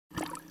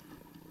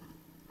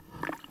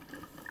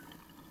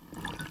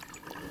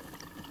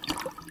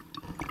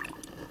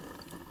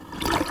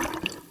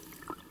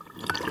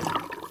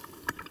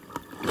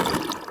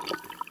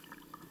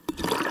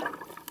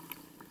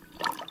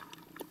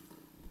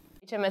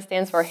HMS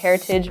stands for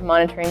Heritage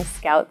Monitoring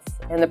Scouts,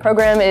 and the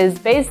program is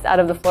based out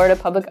of the Florida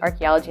Public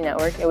Archaeology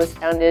Network. It was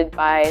founded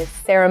by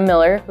Sarah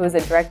Miller, who is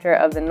a director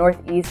of the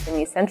Northeast and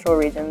East Central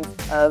regions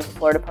of the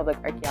Florida Public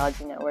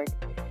Archaeology Network.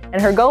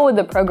 And her goal with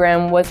the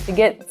program was to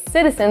get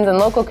citizens and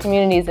local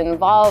communities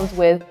involved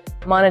with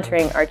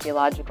monitoring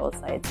archaeological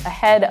sites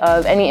ahead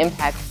of any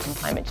impacts from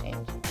climate change.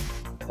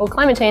 Well,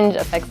 climate change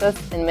affects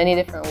us in many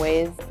different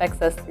ways. It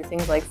affects us through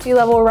things like sea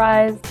level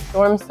rise,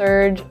 storm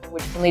surge,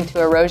 which can lead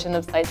to erosion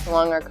of sites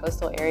along our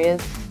coastal areas.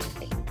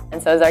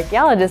 And so as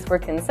archaeologists, we're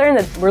concerned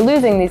that we're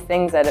losing these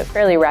things at a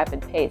fairly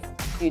rapid pace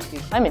due to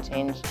climate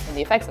change and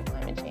the effects of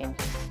climate change.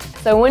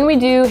 So when we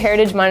do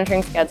Heritage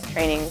Monitoring Scouts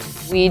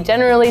trainings, we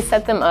generally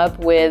set them up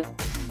with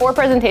 4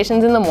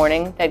 presentations in the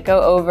morning that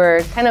go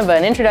over kind of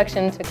an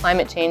introduction to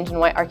climate change and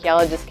why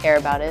archaeologists care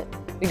about it.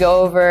 We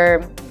go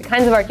over the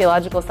kinds of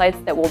archaeological sites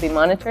that we'll be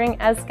monitoring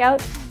as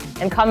scouts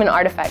and common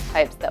artifact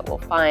types that we'll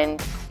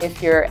find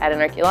if you're at an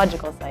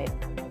archaeological site.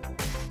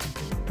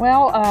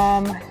 Well,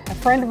 a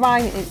friend of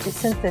mine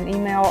sent an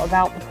email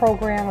about the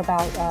program,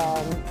 about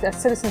a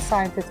citizen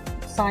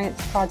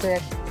science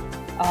project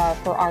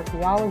for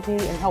archaeology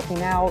and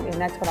helping out, and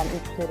that's what I'm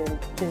interested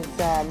in, is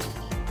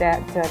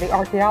that the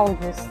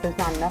archaeologists, there's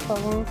not enough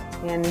of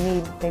them, and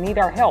they need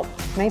our help.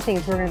 The main thing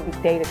is we're going to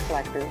be data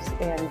collectors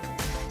and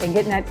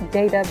getting that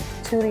data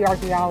to the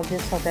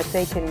archaeologists so that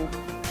they can,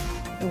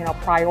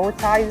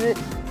 prioritize it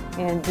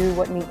and do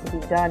what needs to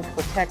be done to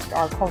protect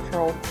our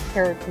cultural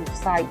heritage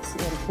sites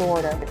in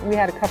Florida. We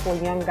had a couple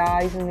of young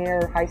guys in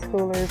there, high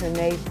schoolers, and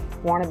they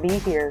want to be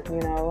here,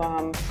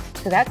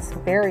 so that's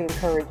very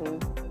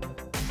encouraging.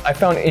 I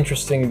found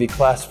interesting the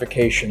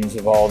classifications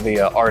of all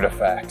the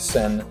artifacts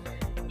and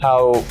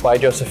how by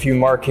just a few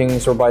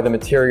markings or by the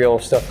material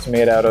stuff it's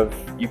made out of,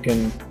 you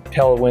can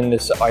tell when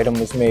this item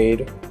was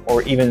made,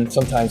 or even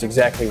sometimes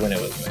exactly when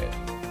it was made.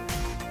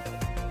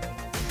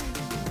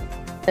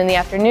 In the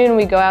afternoon,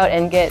 we go out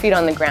and get feet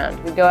on the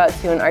ground. We go out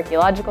to an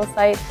archaeological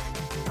site,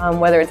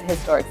 whether it's a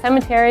historic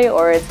cemetery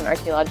or it's an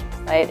archaeological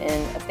site in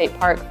a state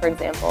park, for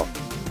example.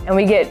 And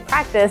we get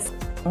practice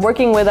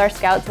working with our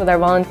scouts, with our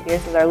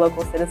volunteers, with our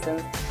local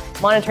citizens,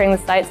 monitoring the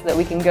site so that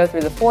we can go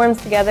through the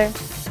forums together.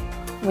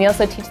 We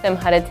also teach them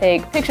how to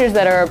take pictures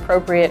that are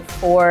appropriate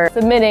for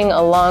submitting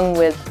along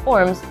with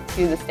forms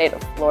to the state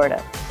of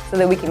Florida so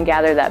that we can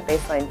gather that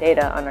baseline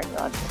data on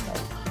archaeological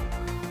sites.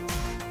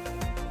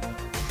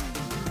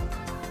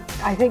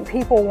 I think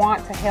people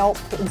want to help,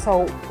 and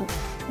so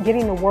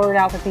getting the word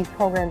out that these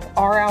programs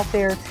are out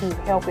there to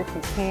help if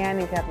you can,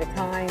 if you have the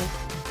time,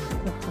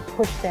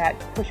 push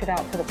it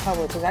out to the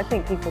public, because I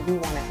think people do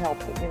want to help.